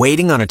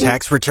Waiting on a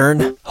tax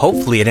return?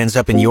 Hopefully it ends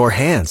up in your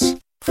hands.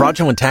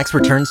 Fraudulent tax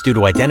returns due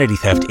to identity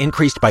theft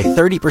increased by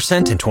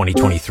 30% in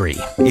 2023.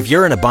 If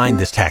you're in a bind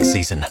this tax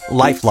season,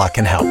 LifeLock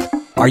can help.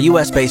 Our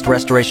U.S.-based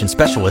restoration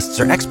specialists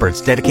are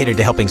experts dedicated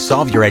to helping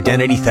solve your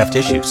identity theft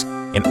issues.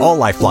 And all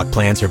LifeLock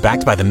plans are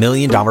backed by the $1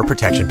 Million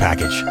Protection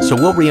Package. So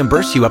we'll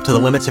reimburse you up to the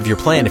limits of your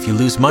plan if you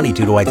lose money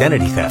due to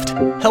identity theft.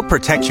 Help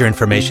protect your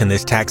information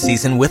this tax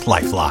season with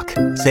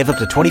LifeLock. Save up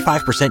to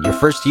 25% your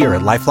first year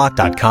at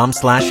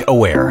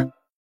LifeLock.com/aware.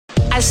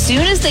 As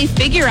soon as they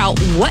figure out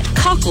what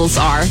cockles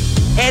are,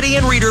 Eddie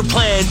and Reader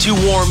plan to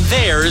warm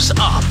theirs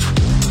up.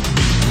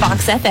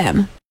 Fox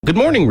FM. Good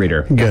morning,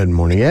 Reader. Good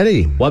morning,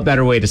 Eddie. What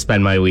better way to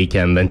spend my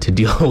weekend than to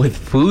deal with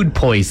food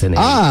poisoning?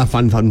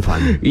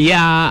 Fun.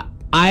 Yeah,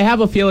 I have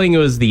a feeling it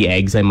was the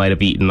eggs I might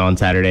have eaten on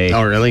Saturday.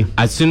 Oh, really?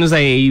 As soon as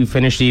I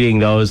finished eating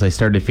those, I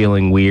started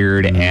feeling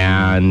weird,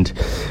 and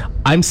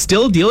I'm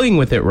still dealing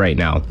with it right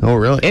now. Oh,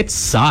 really? It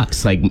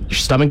sucks. Like, your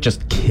stomach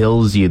just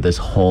kills you this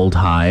whole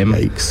time.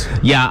 Yikes.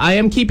 Yeah, I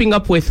am keeping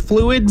up with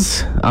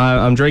fluids.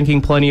 I'm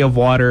drinking plenty of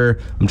water.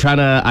 I'm trying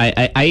to...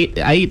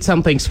 I eat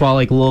something small,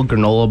 like a little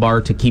granola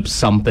bar to keep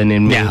something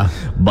in me. Yeah.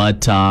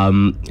 But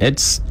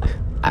it's...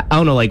 I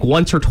don't know, like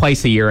once or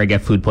twice a year I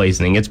get food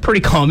poisoning. It's pretty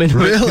common.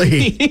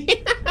 Really?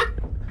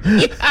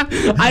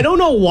 Yeah, I don't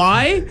know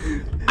why.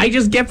 I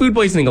just get food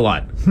poisoning a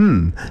lot.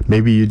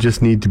 Maybe you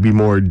just need to be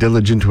more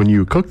diligent when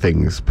you cook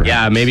things, perhaps.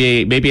 Yeah,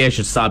 maybe I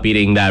should stop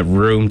eating that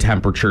room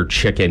temperature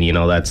chicken,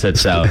 that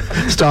sits out.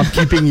 Stop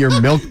keeping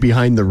your milk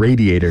behind the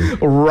radiator.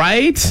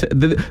 Right?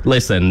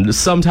 Listen,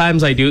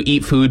 sometimes I do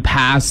eat food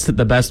past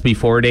the best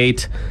before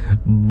date,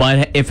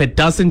 but if it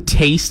doesn't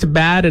taste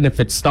bad and if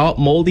it's not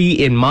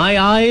moldy in my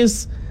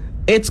eyes,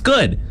 it's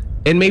good.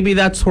 And maybe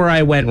that's where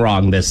I went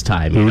wrong this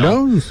time. Who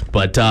knows?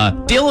 But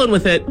dealing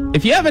with it,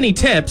 if you have any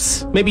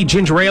tips, maybe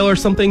ginger ale or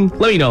something,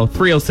 let me know.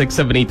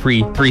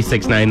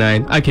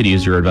 306-783-3699. I could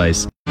use your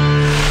advice.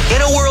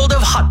 In a world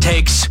of hot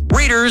takes,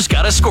 Reader's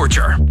got a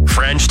scorcher.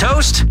 French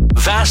toast,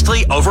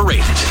 vastly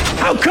overrated.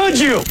 How could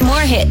you? More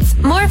hits,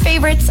 more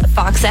favorites,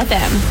 Fox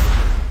FM.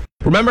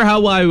 Remember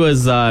how I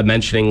was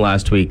mentioning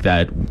last week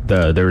that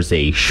there's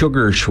a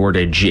sugar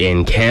shortage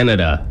in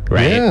Canada,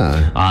 right?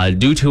 Yeah.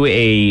 Due to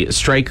a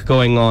strike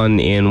going on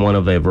in one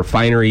of the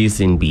refineries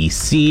in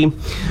BC.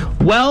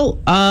 Well,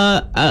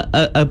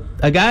 a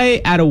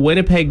guy at a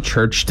Winnipeg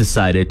church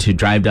decided to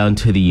drive down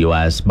to the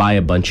U.S., buy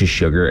a bunch of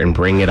sugar, and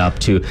bring it up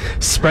to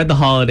spread the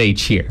holiday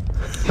cheer.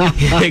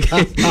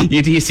 Do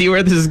you see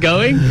where this is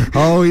going?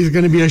 Oh, he's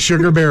going to be a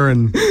sugar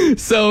baron.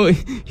 So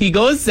he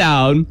goes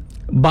down,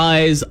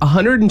 buys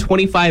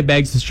 125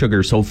 bags of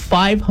sugar, so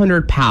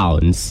 500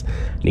 pounds,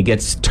 and he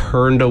gets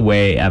turned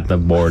away at the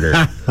border.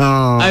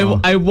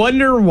 I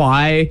wonder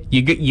why.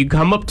 You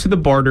come up to the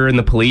border and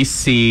the police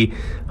see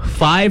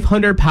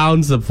 500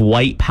 pounds of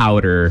white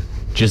powder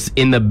just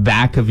in the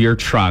back of your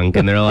trunk,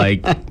 and they're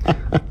like,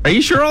 are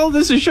you sure all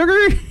this is sugar?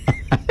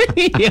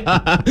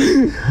 Yeah.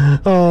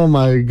 Oh,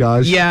 my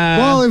gosh. Yeah.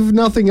 Well, if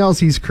nothing else,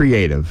 he's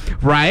creative.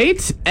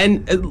 Right?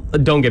 And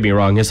don't get me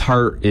wrong, his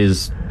heart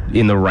is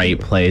in the right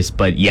place,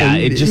 but yeah,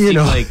 and, it just seems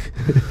like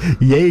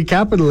yay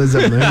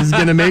capitalism. He's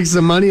gonna make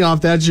some money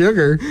off that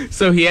sugar.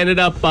 So he ended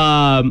up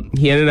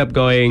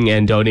going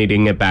and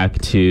donating it back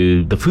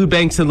to the food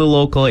banks in the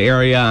local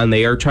area, and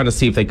they are trying to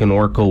see if they can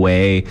work a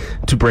way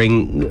to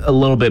bring a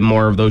little bit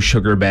more of those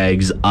sugar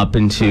bags up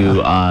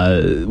into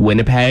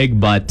Winnipeg.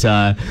 But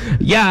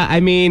yeah,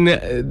 I mean,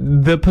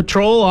 the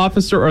patrol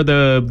officer or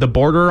the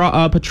border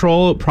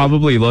patrol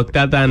probably looked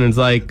at that and is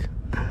like,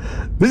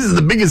 this is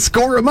the biggest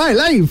score of my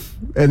life.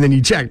 And then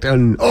you checked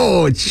and,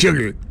 it's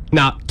sugar.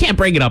 Nah, can't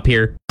bring it up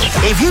here.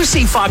 If you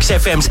see Fox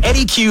FM's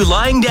Eddie Q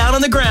lying down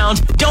on the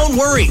ground, don't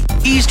worry.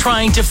 He's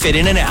trying to fit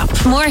in a nap.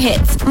 More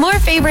hits, more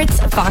favorites,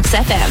 Fox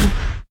FM.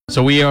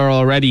 So we are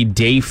already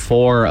day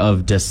 4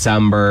 of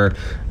December.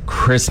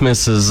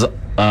 Christmas is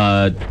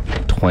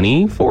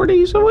 24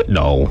 days away?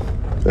 No.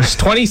 It's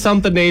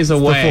 20-something days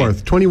away. The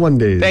 4th, 21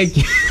 days. Thank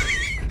you.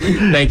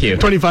 Thank you.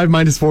 25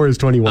 minus 4 is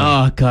 21.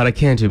 Oh, God, I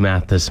can't do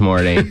math this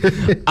morning.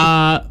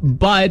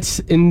 But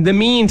in the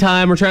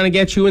meantime, we're trying to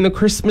get you in the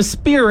Christmas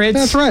spirit.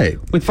 That's right.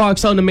 With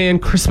Fox On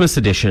Demand Christmas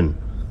Edition.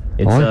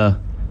 It's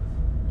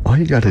all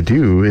you got to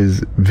do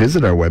is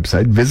visit our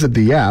website, visit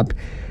the app,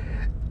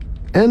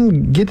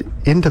 and get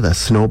into the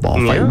snowball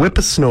fight. Yeah. Whip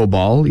a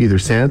snowball, either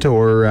Santa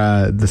or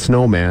the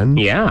snowman.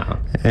 Yeah.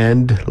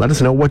 And let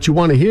us know what you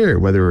want to hear,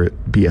 whether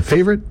it be a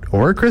favorite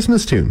or a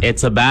Christmas tune.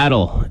 It's a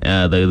battle.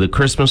 The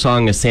Christmas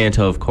song is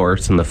Santa, of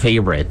course, and the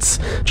favorites,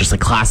 just a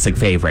classic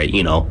favorite,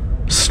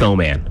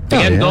 Snowman.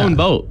 Again, go and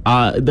vote.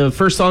 The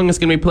first song is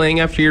going to be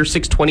playing after your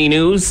 6:20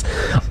 news,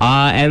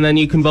 and then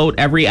you can vote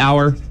every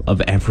hour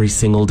of every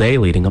single day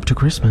leading up to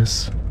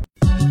Christmas.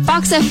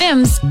 Fox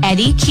FM's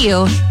Eddie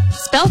Q.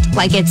 Spelt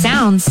like it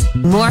sounds.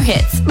 More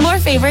hits, more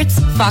favorites,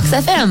 Fox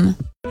FM.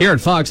 Here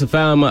at Fox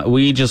FM,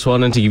 we just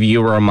wanted to give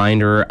you a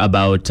reminder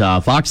about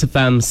Fox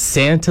FM's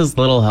Santa's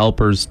Little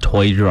Helpers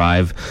Toy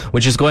Drive,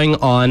 which is going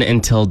on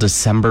until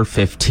December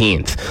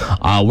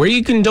 15th, where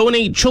you can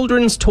donate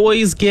children's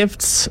toys,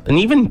 gifts, and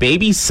even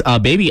baby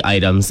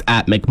items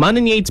at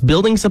McMahon & Yates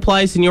Building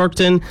Supplies in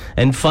Yorkton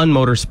and Fun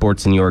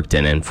Motorsports in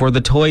Yorkton. And for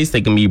the toys,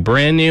 they can be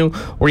brand new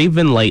or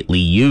even lightly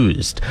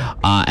used.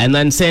 And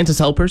then Santa's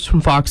Helpers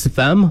from Fox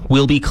FM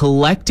will be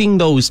collecting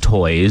those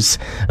toys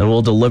and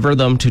will deliver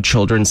them to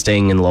children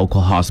staying in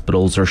local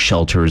hospitals or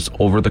shelters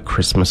over the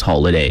Christmas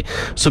holiday.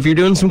 So if you're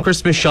doing some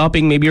Christmas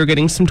shopping, maybe you're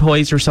getting some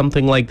toys or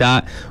something like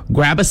that,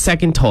 grab a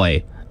second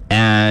toy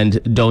and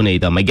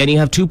donate them. Again, you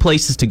have two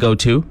places to go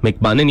to,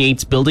 McMahon &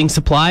 Yates Building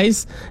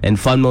Supplies and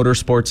Fun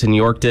Motorsports in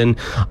Yorkton.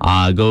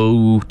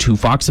 Go to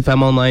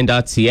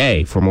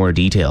foxfmonline.ca for more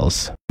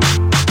details.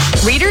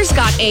 Reader's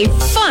got a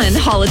fun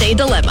holiday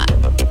dilemma.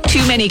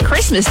 Too many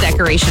Christmas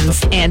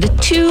decorations and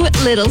too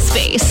little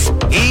space.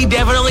 He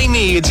definitely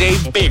needs a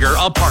bigger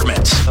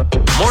apartment.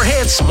 More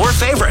hits, more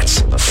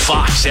favorites.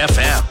 Fox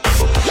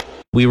FM.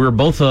 We were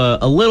both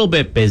a little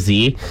bit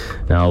busy.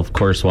 Now, of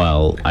course,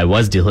 while I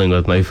was dealing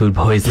with my food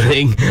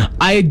poisoning,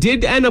 I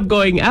did end up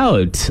going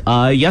out.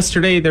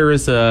 Yesterday, there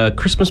was a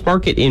Christmas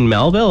market in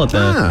Melville at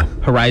the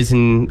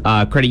Horizon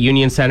Credit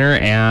Union Center,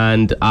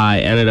 and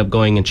I ended up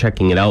going and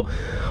checking it out.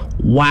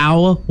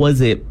 Wow,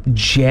 was it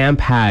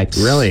jam-packed.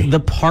 Really?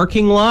 The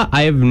parking lot,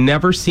 I have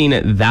never seen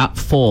it that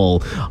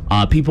full.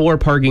 People were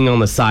parking on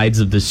the sides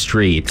of the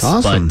streets.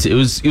 Awesome. But it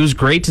was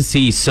great to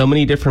see so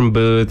many different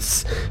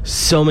booths,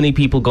 so many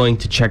people going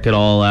to check it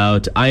all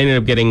out. I ended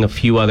up getting a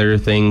few other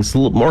things, a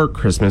little more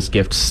Christmas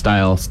gift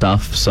style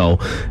stuff. So,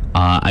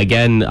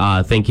 again,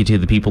 thank you to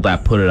the people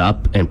that put it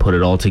up and put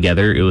it all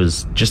together. It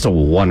was just a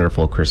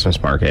wonderful Christmas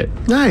market.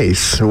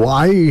 Nice. Well,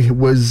 I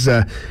was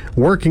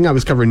working. I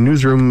was covering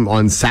newsroom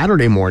on Saturday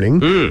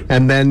morning.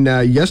 And then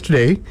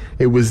yesterday,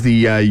 it was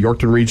the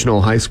Yorkton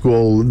Regional High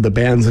School, the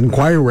bands and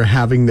choir were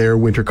having their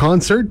winter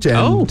concert.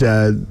 And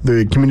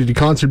the community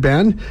concert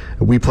band,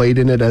 we played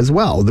in it as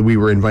well. We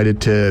were invited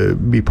to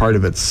be part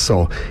of it.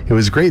 So it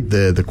was great.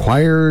 The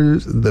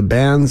choirs, the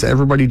bands,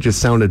 everybody just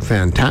sounded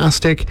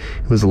fantastic.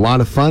 It was a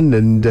lot of fun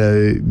and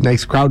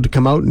nice crowd to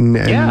come out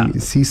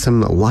and see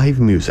some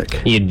live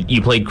music.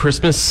 You played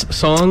Christmas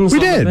songs? We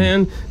on did. The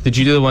band? Did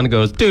you do the one that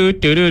goes do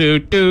do do do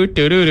do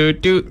do do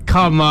do?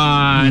 Come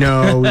on.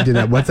 No, we did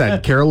not. What's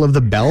that? Carol of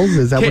the Bells?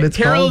 Is that what it's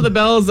Carol called? of the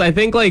Bells. I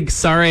think like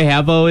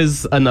Sarajevo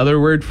is another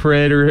word for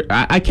it, or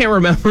I can't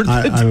remember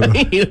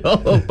the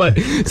title, but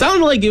it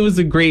sounded like it was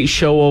a great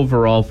show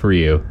overall for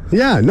you.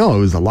 Yeah, no, it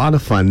was a lot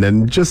of fun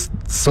and just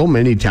so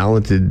many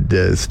talented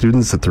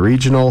students at the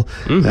regional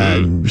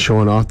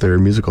showing off their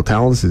musical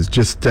talents is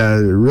just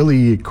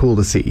really cool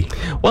to see.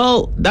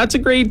 Well, that's a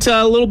great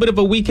little bit of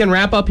a weekend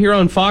wrap up here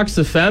on Fox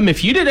FM.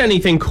 If you did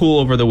anything cool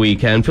over the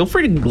weekend, feel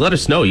free to let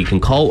us know. You can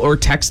call or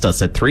text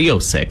us at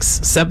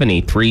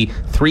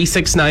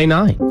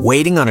 306-783-3699.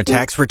 Waiting on a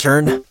tax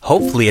return?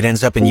 Hopefully it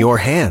ends up in your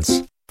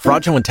hands.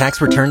 Fraudulent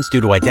tax returns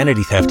due to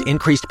identity theft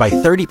increased by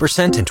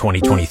 30% in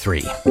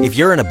 2023. If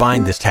you're in a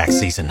bind this tax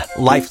season,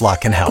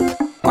 LifeLock can help.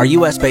 Our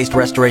U.S.-based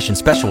restoration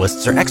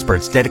specialists are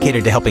experts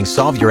dedicated to helping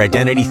solve your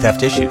identity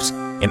theft issues.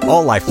 And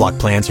all LifeLock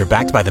plans are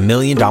backed by the $1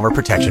 Million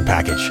Protection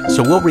Package.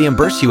 So we'll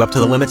reimburse you up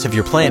to the limits of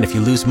your plan if you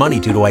lose money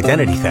due to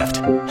identity theft.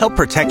 Help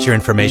protect your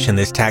information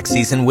this tax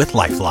season with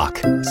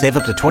LifeLock. Save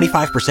up to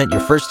 25% your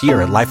first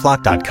year at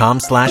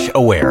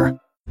LifeLock.com/aware.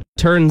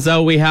 Turns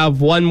out we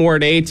have one more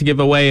day to give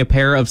away a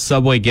pair of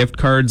Subway gift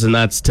cards, and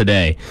that's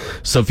today.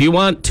 So if you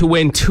want to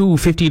win two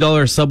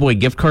 $50 Subway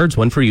gift cards,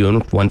 one for you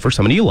and one for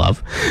somebody you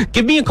love,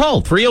 give me a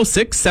call,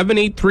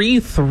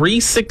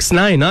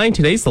 306-783-3699.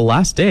 Today's the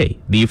last day,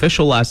 the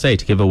official last day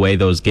to give away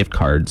those gift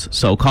cards.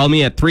 So call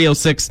me at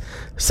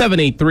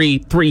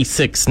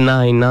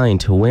 306-783-3699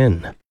 to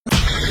win.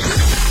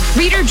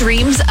 Reader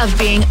dreams of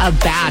being a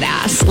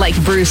badass like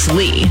Bruce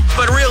Lee.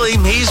 But really,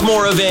 he's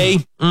more of a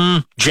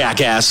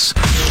jackass.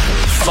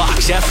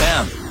 Fox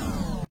FM.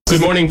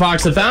 Good morning,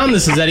 Fox FM.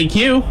 This is Eddie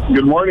Q.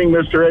 Good morning,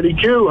 Mr. Eddie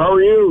Q. How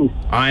are you?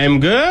 I am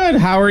good.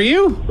 How are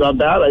you? Not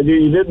bad. I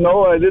didn't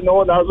know I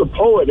was a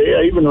poet.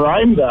 I even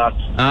rhymed that.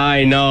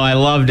 I know. I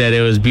loved it.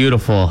 It was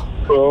beautiful.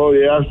 Oh,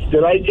 yes.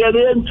 Did I get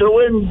in to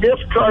win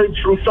gift cards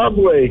from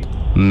Subway?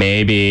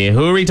 Maybe.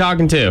 Who are we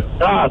talking to?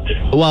 That.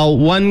 Well,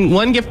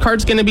 one gift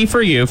card's going to be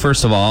for you,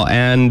 first of all,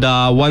 and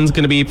one's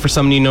going to be for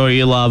someone you know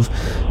you love.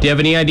 Do you have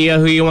any idea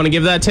who you want to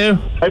give that to?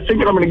 I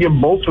think I'm going to give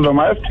both of them.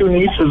 I have two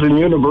nieces in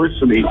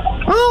university.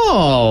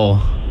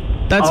 Oh,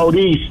 that's out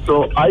east,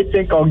 so I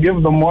think I'll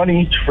give them one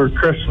each for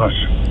Christmas.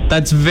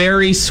 That's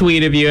very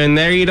sweet of you. And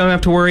there you don't have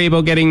to worry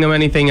about getting them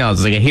anything else.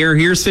 It's like,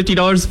 here's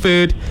 $50 of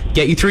food,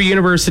 get you through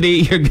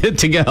university, you're good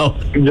to go.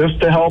 Just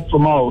to help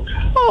them out.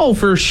 Oh,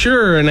 for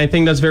sure. And I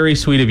think that's very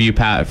sweet of you,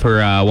 Pat, for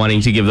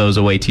wanting to give those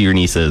away to your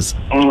nieces.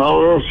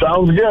 Oh,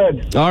 sounds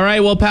good. All right.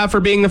 Well, Pat, for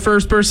being the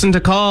first person to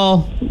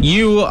call,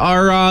 you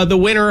are the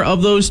winner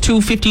of those two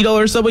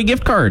 $50 Subway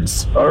gift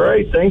cards. All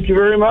right. Thank you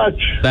very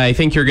much. I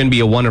think you're going to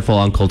be a wonderful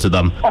uncle to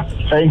them.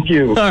 Thank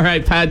you. All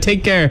right, Pat.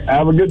 Take care.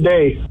 Have a good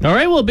day. All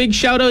right. Well, big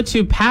shout out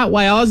to Pat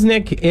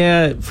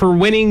Wyoznik for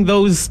winning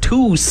those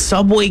two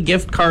Subway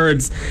gift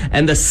cards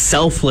and the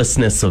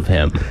selflessness of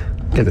him.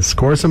 Gonna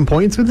score some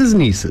points with his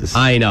nieces.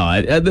 I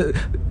know.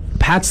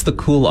 Pat's the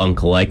cool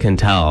uncle, I can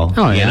tell.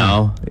 Oh,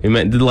 yeah. You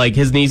know? Like,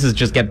 his nieces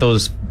just get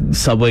those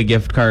Subway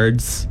gift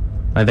cards.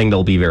 I think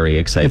they'll be very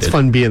excited. It's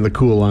fun being the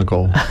cool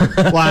uncle.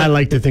 Well, I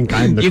like to think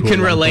I'm the you cool can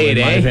uncle relate,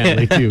 in my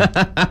family, too.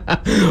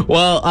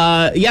 Well,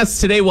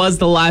 yes, today was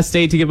the last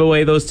day to give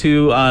away those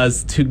two,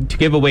 to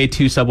give away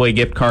two Subway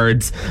gift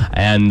cards.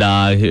 And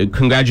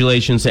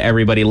congratulations to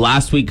everybody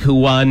last week who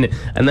won.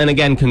 And then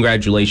again,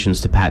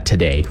 congratulations to Pat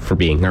today for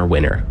being our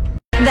winner.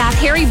 That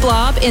hairy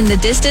blob in the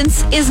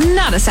distance is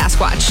not a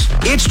Sasquatch.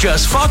 It's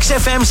just Fox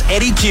FM's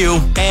Eddie Q,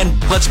 and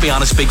let's be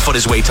honest, Bigfoot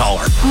is way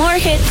taller. More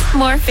hits,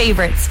 more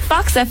favorites.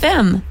 Fox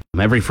FM.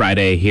 Every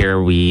Friday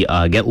here, we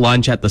get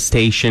lunch at the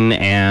station,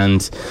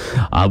 and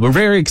we're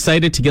very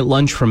excited to get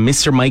lunch from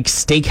Mr.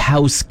 Mike's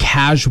Steakhouse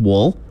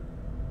Casual.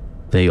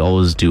 They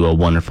always do a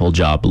wonderful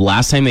job.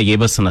 Last time they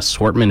gave us an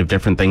assortment of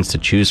different things to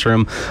choose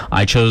from.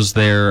 I chose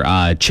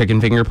their chicken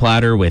finger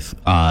platter with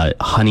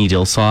honey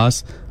dill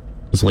sauce.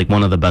 It was like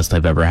one of the best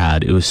I've ever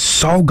had. It was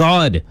so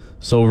good.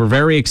 So we're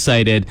very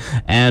excited.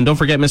 And don't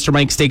forget, Mr.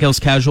 Mike's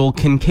Steakhouse Casual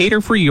can cater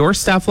for your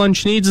staff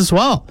lunch needs as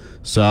well.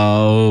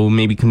 So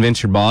maybe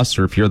convince your boss,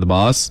 or if you're the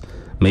boss,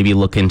 maybe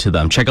look into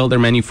them. Check out their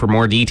menu for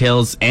more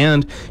details.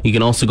 And you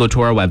can also go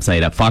to our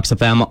website at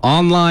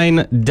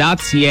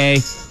foxfmonline.ca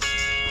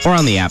or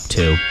on the app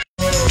too.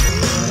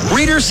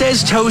 Reader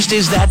says toast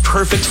is that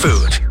perfect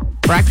food.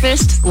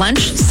 Breakfast,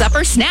 lunch,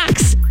 supper,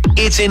 snacks.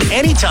 It's an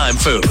anytime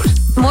food.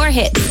 More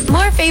hits,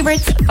 more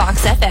favorites.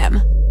 Fox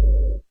FM.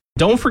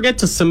 Don't forget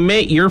to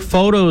submit your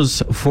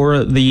photos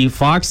for the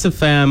Fox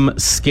FM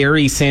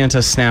Scary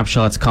Santa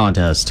Snapshots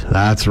contest.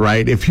 That's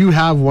right. If you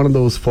have one of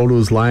those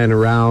photos lying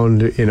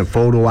around in a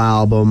photo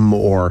album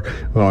or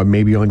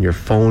maybe on your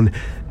phone,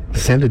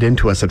 send it in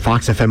to us at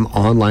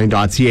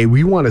foxfmonline.ca.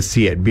 We want to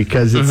see it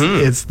because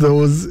it's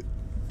those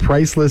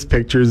priceless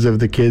pictures of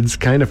the kids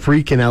kind of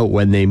freaking out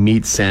when they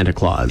meet Santa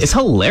Claus. It's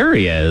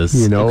hilarious.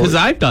 You know, because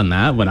I've done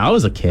that when I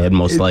was a kid,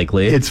 most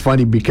likely. It's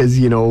funny because,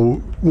 you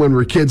know, when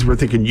we're kids, we're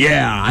thinking,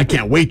 yeah, I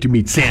can't wait to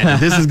meet Santa.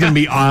 This is going to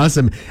be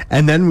awesome.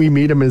 And then we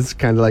meet him as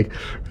kind of like,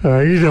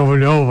 you don't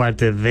know what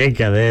to think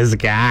of this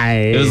guy.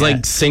 It was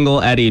like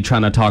single Eddie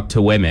trying to talk to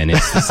women.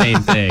 It's the same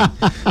thing.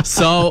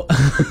 So...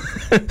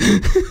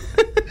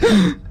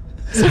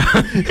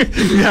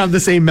 You have the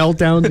same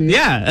meltdown?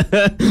 Yeah.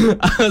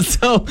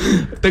 So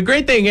the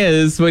great thing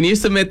is when you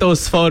submit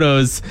those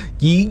photos,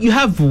 you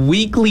have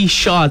weekly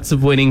shots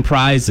of winning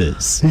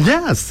prizes.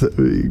 Yes.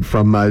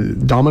 From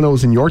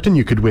Domino's in Yorkton,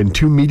 you could win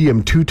 2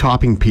 medium, 2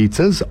 topping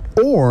pizzas,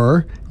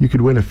 or you could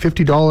win a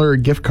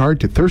 $50 gift card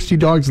to Thirsty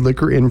Dogs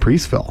Liquor in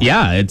Priestville.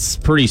 Yeah, it's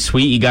pretty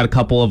sweet. You got a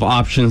couple of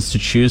options to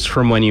choose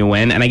from when you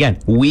win. And again,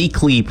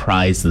 weekly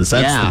prizes.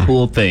 That's the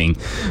cool thing.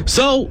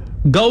 So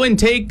go and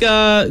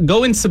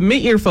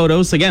submit your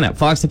photos again at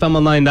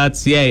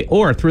foxfmonline.ca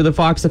or through the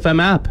Fox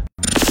FM app.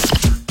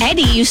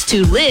 Eddie used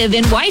to live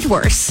in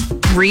Whitehorse.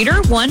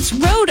 Reader once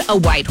rode a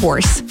white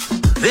horse.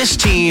 This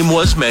team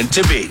was meant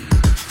to be.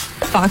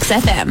 Fox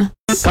FM.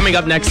 Coming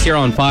up next here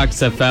on Fox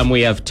FM,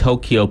 we have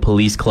Tokyo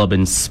Police Club.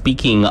 And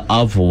speaking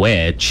of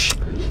which...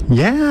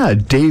 Yeah,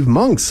 Dave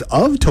Monks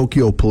of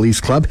Tokyo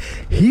Police Club.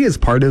 He is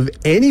part of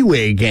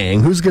Anyway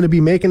Gang, who's going to be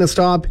making a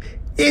stop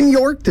in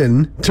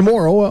Yorkton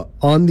tomorrow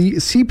on the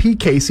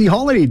CPKC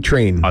holiday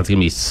train. Oh, it's going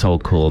to be so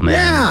cool, man.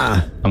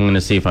 Yeah. I'm going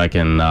to see if I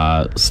can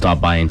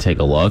stop by and take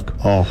a look.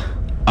 Oh,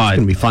 it's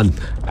going to be fun.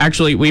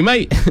 Actually, we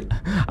might...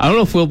 I don't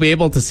know if we'll be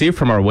able to see it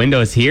from our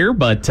windows here,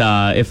 but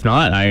if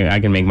not, I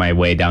can make my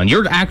way down.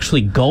 You're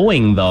actually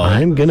going, though.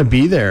 I'm going to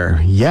be there,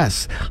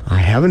 yes. I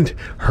haven't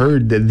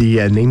heard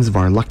the names of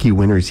our lucky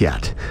winners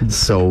yet.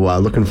 So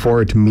looking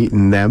forward to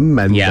meeting them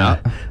and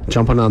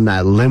jumping on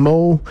that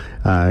limo,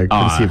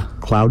 courtesy of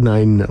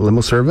Cloud9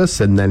 limo service,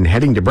 and then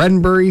heading to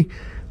Bredenbury,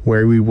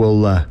 where we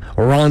will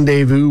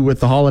rendezvous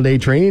with the holiday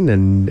train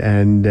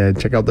and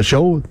check out the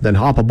show, then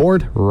hop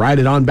aboard, ride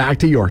it on back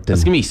to Yorkton.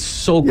 It's going to be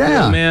so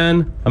cool,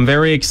 man. I'm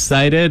very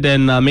excited,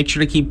 and make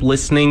sure to keep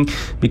listening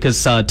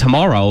because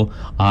tomorrow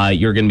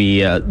you're going to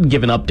be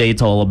giving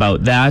updates all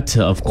about that.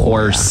 Of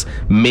course,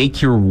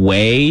 make your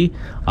way.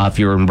 If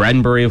you're in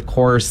Bredenbury, of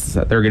course,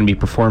 they're going to be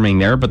performing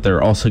there, but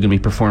they're also going to be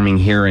performing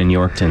here in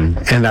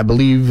Yorkton. And I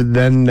believe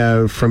then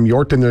from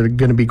Yorkton, they're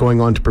going to be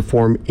going on to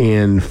perform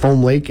in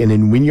Foam Lake and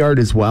in Wynyard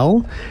as well.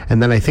 well.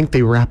 And then I think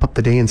they wrap up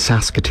the day in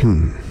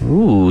Saskatoon.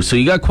 Ooh, so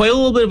you got quite a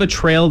little bit of a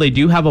trail. They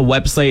do have a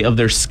website of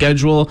their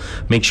schedule.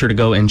 Make sure to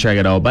go and check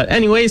it out. But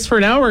anyways, for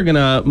now, we're going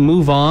to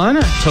move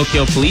on.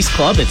 Tokyo Police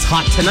Club, it's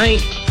hot tonight.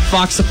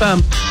 Fox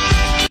FM.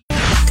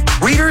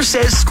 Reader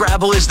says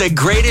Scrabble is the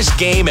greatest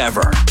game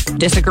ever.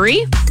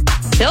 Disagree?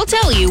 They'll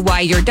tell you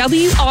why you're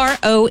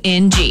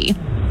WRONG.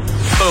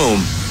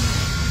 Boom.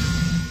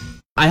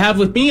 I have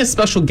with me a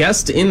special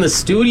guest in the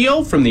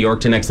studio from the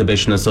Yorkton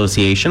Exhibition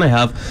Association. I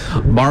have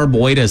Barb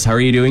Waitis. How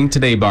are you doing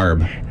today,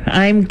 Barb?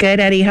 I'm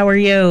good, Eddie. How are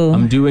you?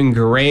 I'm doing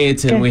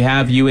great, and we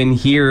have you in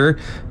here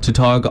to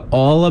talk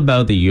all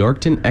about the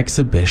Yorkton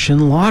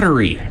Exhibition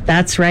Lottery.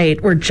 That's right.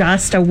 We're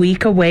just a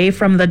week away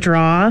from the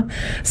draw,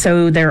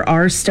 so there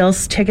are still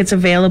tickets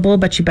available,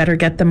 but you better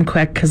get them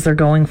quick because they're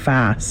going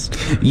fast.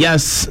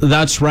 Yes,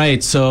 that's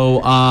right.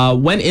 So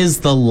when is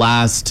the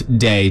last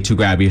day to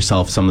grab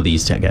yourself some of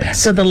these tickets?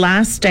 So the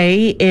last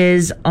day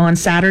is on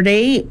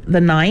Saturday, the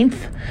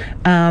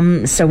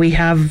 9th. So we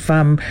have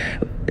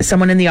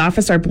someone in the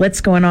office, our blitz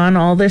going on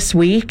all this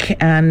week,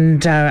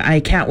 and I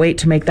can't wait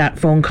to make that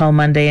phone call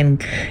Monday and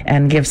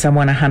give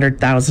someone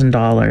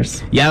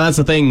 $100,000. Yeah, that's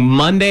the thing.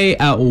 Monday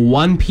at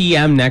 1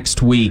 p.m.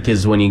 next week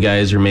is when you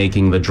guys are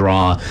making the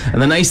draw.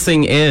 And the nice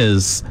thing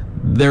is,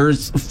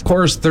 there's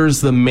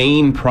the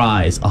main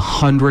prize,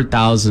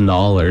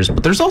 $100,000,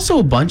 but there's also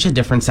a bunch of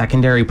different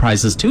secondary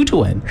prizes too to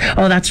win.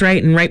 Oh, that's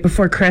right. And right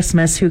before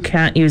Christmas, who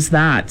can't use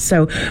that?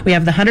 So we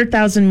have the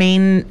 $100,000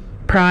 main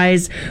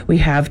prize. We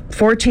have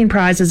 14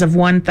 prizes of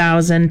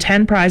 1,000,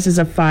 10 prizes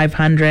of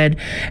 500,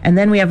 and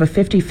then we have a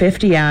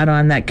 50-50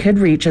 add-on that could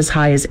reach as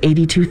high as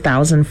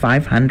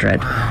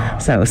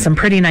 82,500. So some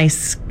pretty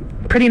nice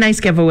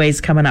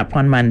giveaways coming up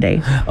on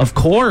Monday. Of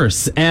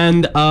course.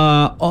 And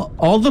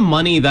all the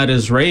money that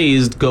is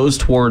raised goes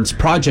towards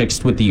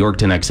projects with the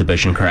Yorkton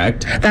Exhibition,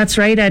 correct? That's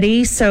right,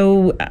 Eddie.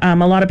 So a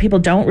lot of people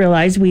don't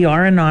realize we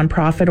are a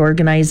nonprofit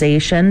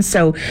organization.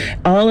 So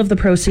all of the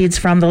proceeds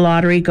from the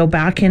lottery go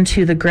back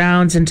into the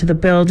grounds, into the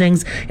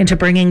buildings, into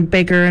bringing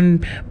bigger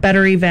and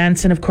better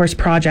events, and of course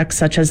projects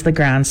such as the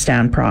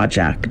Grandstand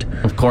project.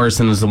 Of course,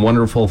 and it's a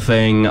wonderful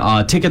thing.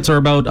 Tickets are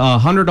about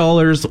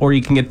 $100, or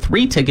you can get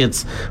 3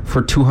 tickets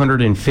for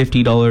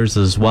 $250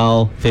 as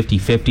well.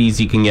 50-50s.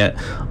 You can get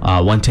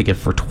 1 ticket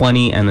for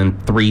 $20 and then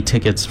 3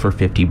 tickets for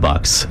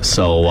 $50.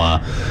 So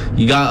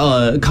you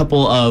got a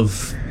couple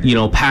of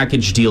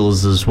package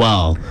deals as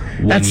well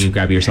when you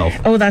grab yourself.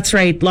 Oh, that's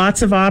right.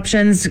 Lots of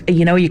options.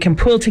 You can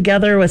pool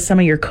together with some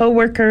of your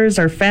coworkers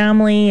or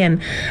family and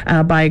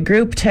buy a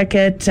group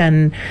ticket,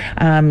 and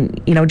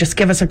just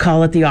give us a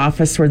call at the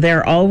office. We're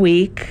there all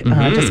week.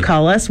 Just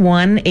call us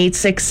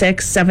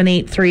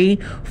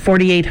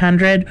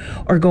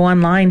 1-866-783-4800 or go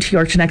online to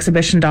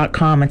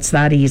yorktonexhibition.com. It's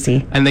that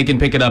easy. And they can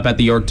pick it up at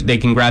they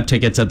can grab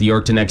tickets at the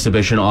Yorkton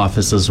Exhibition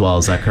office as well.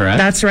 Is that correct?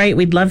 That's right.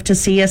 We'd love to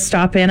see you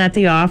stop in at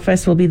the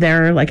office. We'll be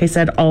there, like I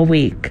said, all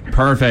week.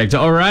 Perfect.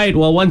 All right.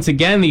 Well, once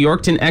again, the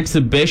Yorkton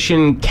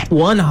Exhibition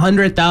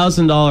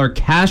 $100,000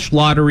 cash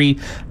lottery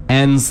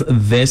ends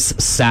this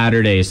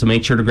Saturday. So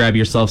make sure to grab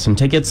yourself some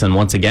tickets. And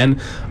once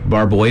again,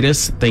 Barb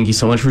Waitis, thank you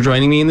so much for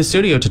joining me in the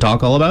studio to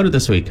talk all about it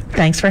this week.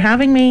 Thanks for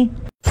having me.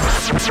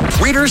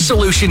 Reader's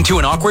solution to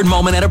an awkward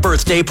moment at a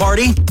birthday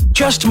party?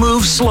 Just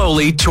move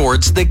slowly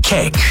towards the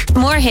cake.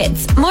 More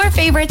hits, more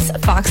favorites,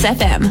 Fox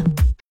FM.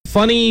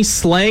 Funny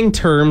slang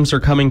terms are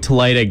coming to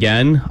light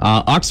again.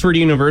 Oxford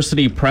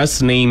University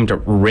Press named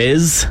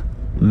Riz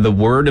the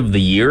word of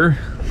the year,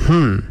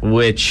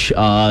 which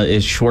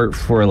is short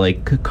for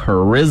like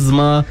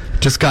charisma.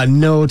 Just got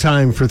no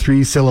time for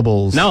 3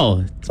 syllables.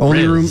 No,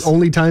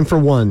 only time for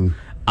 1.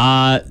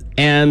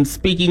 And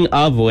speaking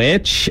of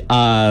which,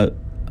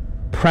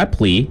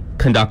 Preply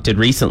conducted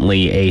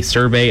recently a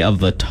survey of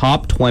the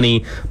top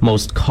 20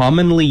 most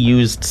commonly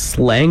used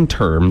slang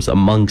terms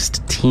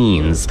amongst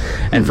teens.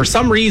 And for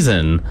some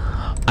reason,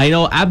 I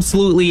know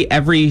absolutely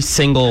every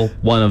single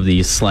one of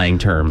these slang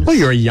terms. Well,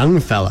 you're a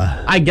young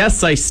fella. I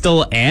guess I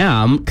still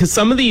am, because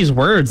some of these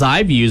words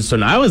I've used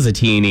when I was a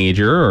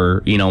teenager,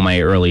 or,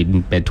 my early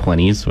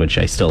mid-20s, which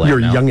I still am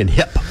You're now. young and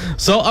hip.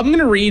 So I'm going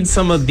to read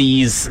some of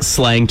these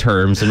slang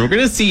terms, and we're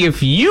going to see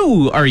if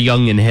you are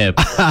young and hip.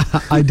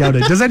 I doubt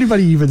it. Does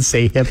anybody even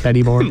say hip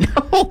anymore?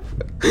 No.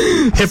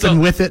 Hip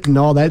and with it and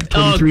all that.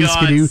 23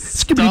 skidoo.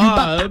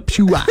 Stop.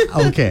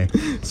 Okay.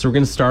 So we're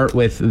going to start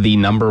with the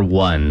number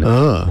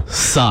 1.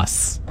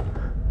 Sus.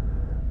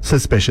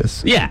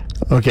 Suspicious. Yeah.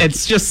 Okay.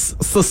 It's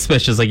just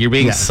suspicious. Like you're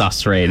being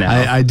sus right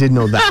now. I did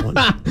know that one.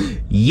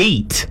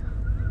 Yeet.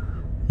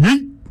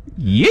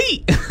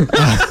 Yeet.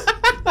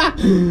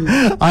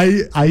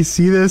 I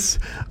see this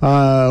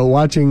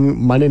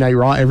watching Monday Night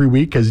Raw every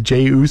week because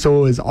Jey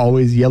Uso is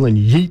always yelling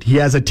yeet. He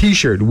has a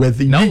t-shirt with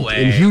yeet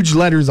in huge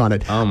letters on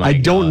it. Oh my I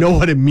don't know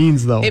what it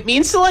means though. It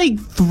means to like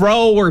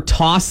throw or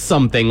toss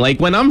something. Like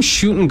when I'm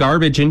shooting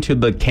garbage into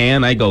the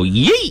can, I go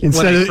yeet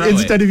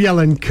instead of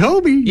yelling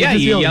Kobe. Yeah,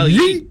 you yell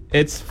yeet.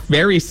 It's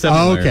very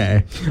similar.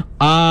 Okay.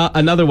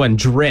 Another one,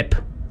 drip.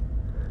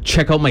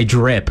 Check out my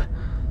drip.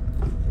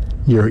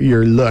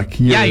 your look.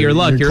 Your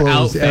look, your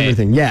clothes, outfit.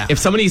 everything. Yeah. If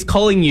somebody's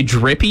calling you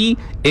drippy,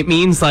 it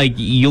means like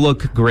you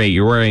look great.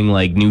 You're wearing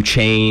like new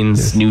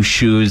chains, new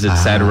shoes,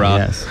 etc.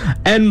 Yes.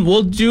 And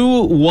we'll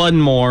do one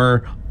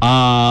more.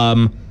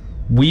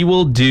 We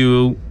will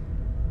do.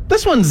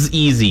 This one's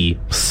easy.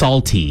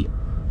 Salty.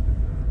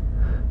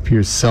 If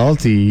you're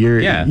salty,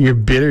 you're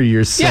bitter,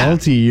 you're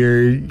salty,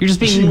 you're just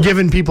being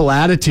giving people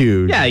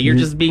attitude. Yeah, you're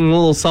just being a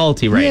little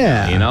salty right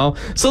now, you know?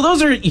 So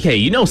those are, okay,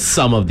 you know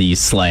some of these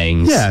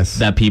slangs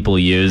that people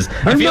use.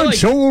 I'm not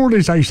so old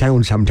as I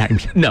sound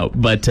sometimes. No,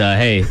 but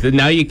hey,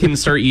 now you can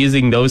start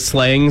using those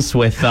slangs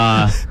with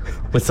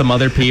some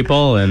other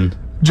people. And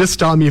just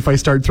stop me if I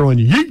start throwing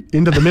yeet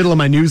into the middle of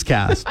my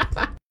newscast.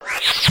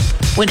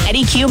 When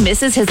Eddie Q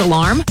misses his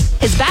alarm,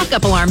 his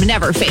backup alarm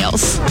never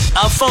fails.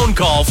 A phone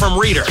call from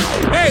Reader.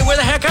 Hey, where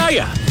the heck are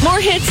you? More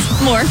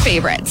hits, more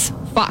favorites.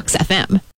 Fox FM.